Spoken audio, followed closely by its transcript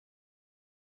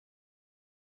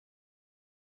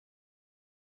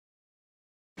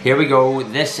Here we go.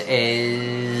 This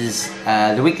is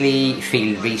the weekly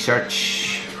field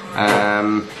research.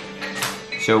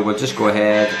 So we'll just go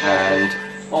ahead and.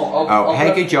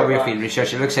 Hey, good job with your field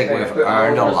research. It looks like we've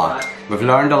earned a lot. We've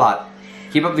learned a lot.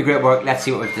 Keep up the great work. Let's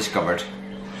see what we've discovered.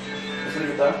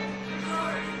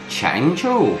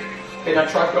 Changcho.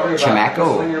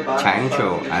 Chimeco.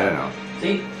 Changcho. I don't know.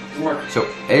 See? So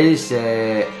is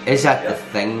that the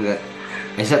thing that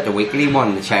is that the weekly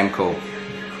one, the Chimeco?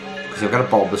 Because I've got a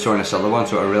Bulbasaur and this other one,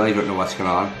 so I really don't know what's going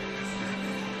on.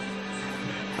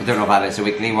 I don't know if that is the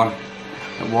weekly one.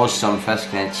 It was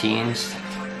Sunfisk and it changed.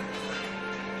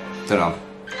 Don't know.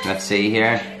 Let's see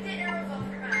here.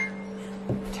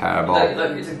 Terrible.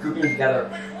 It's a grouping together.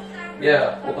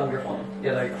 Yeah, hold on your phone.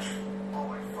 Yeah, there you go.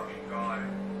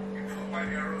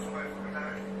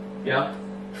 Yeah.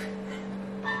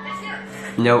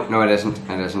 No, it isn't.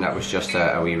 It isn't. That was just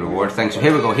a wee reward thing. So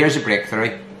here we go. Here's a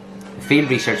breakthrough. Field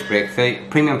research breakthrough.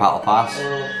 Premium battle pass.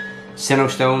 Sinnoh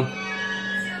Stone.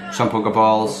 Some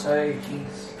Pokeballs. Okay,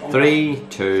 3,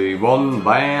 2, 1,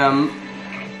 bam!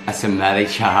 That's a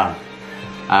Medicham.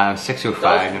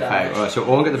 605 and 5. Oh, so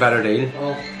Owen got the better deal.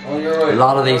 You're right. A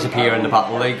lot of these appear in the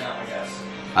Battle League.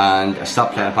 And I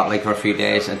stopped playing Battle League for a few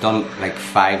days. I'd done like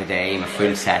 5 a day, my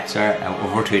full sets are.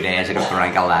 Over 2 days I got to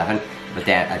rank 11. But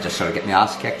then I just sort of get my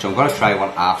ass kicked. So I'm going to try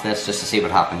one after this just to see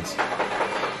what happens.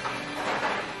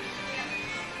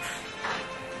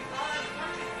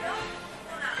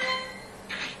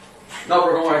 No,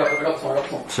 we're going. I got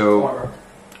some. So,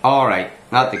 alright,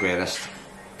 not the greatest.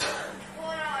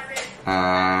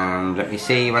 And let me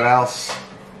see what else.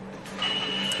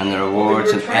 And the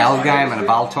rewards, an Elgame and a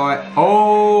Baltoy.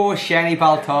 Oh, shiny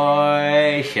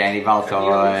Baltoy, shiny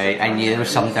Baltoy. I knew there was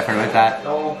something different about that.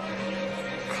 No.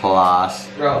 Class.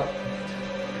 Bro.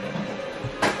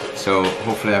 So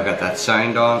hopefully I've got that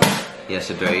sound on. Yes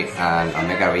I do, and I'll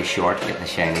make a wee short getting the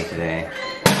shiny today.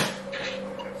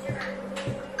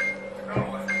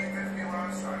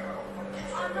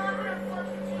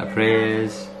 A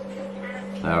praise.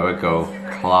 There we go.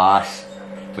 Class.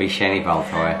 Wee shiny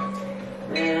Baltoy.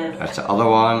 That's the other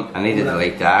one. I need to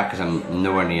delete that because I'm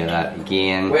nowhere near that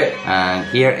again. Wait. And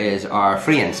here is our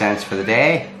free incense for the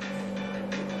day.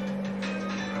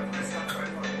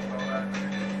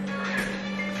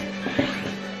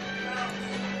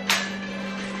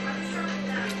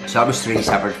 So that was 3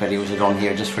 separate videos I've done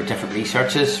here just for different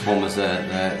researches. One was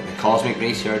the cosmic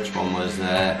research, one was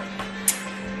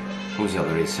what was the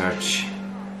other research?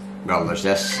 Well, there's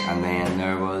this, and then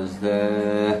there was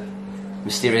the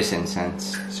mysterious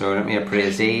incense. So let me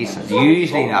appraise these. It's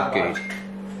usually not good.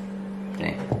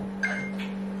 Okay.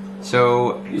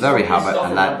 So there we have it,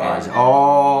 and that is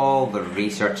all the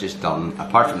research is done,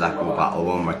 apart from that Go Battle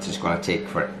one, which is going to take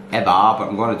forever. But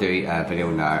I'm going to do a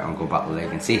video now on Go Battle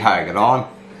League and see how I get on.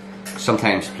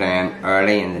 Sometimes playing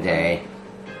early in the day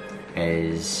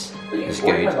is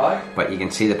good, but you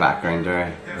can see the background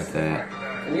there with the.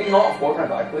 Can you not afford my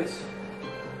bag, please?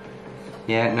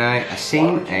 Yeah, now I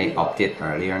seen a update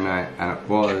earlier now, and it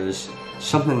was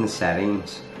something in the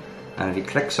settings, and if you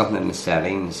click something in the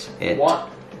settings, it. What?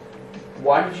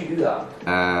 Why did you do that?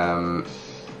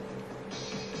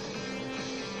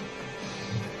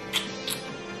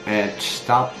 It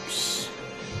stops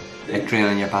it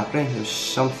draining your battery. There's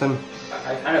something.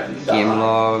 I kind of do that. Game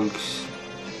logs.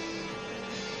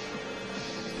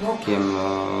 Game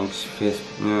logs.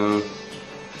 No.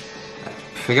 I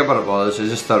forget what it was. I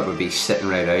just thought it would be sitting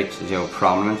right out, you know,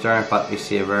 prominent there. Battery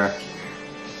saver.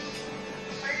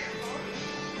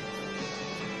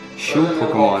 Show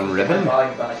Pokemon ribbon. I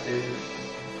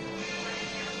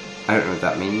don't know what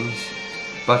that means,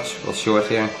 but we'll show it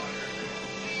here.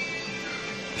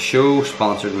 Show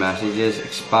sponsored messages,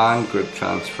 expand group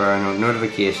transfer, no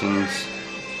notifications.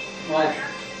 What?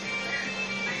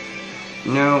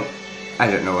 No, I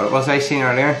don't know what it was I seen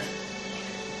earlier.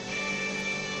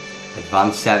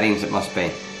 Advanced settings it must be.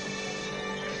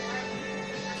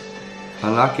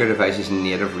 Unlock your device's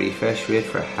native refresh rate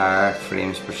for higher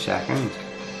frames per second.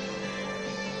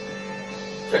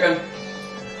 Chicken.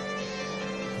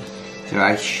 So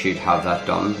I should have that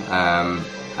done.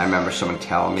 I remember someone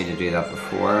telling me to do that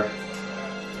before.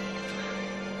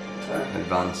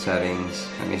 Advanced settings.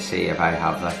 Let me see if I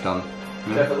have that done.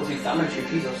 No?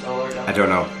 I don't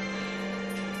know.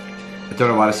 I don't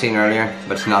know what I seen earlier,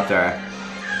 but it's not there.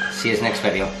 See you next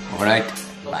video. Over and out.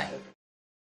 Bye.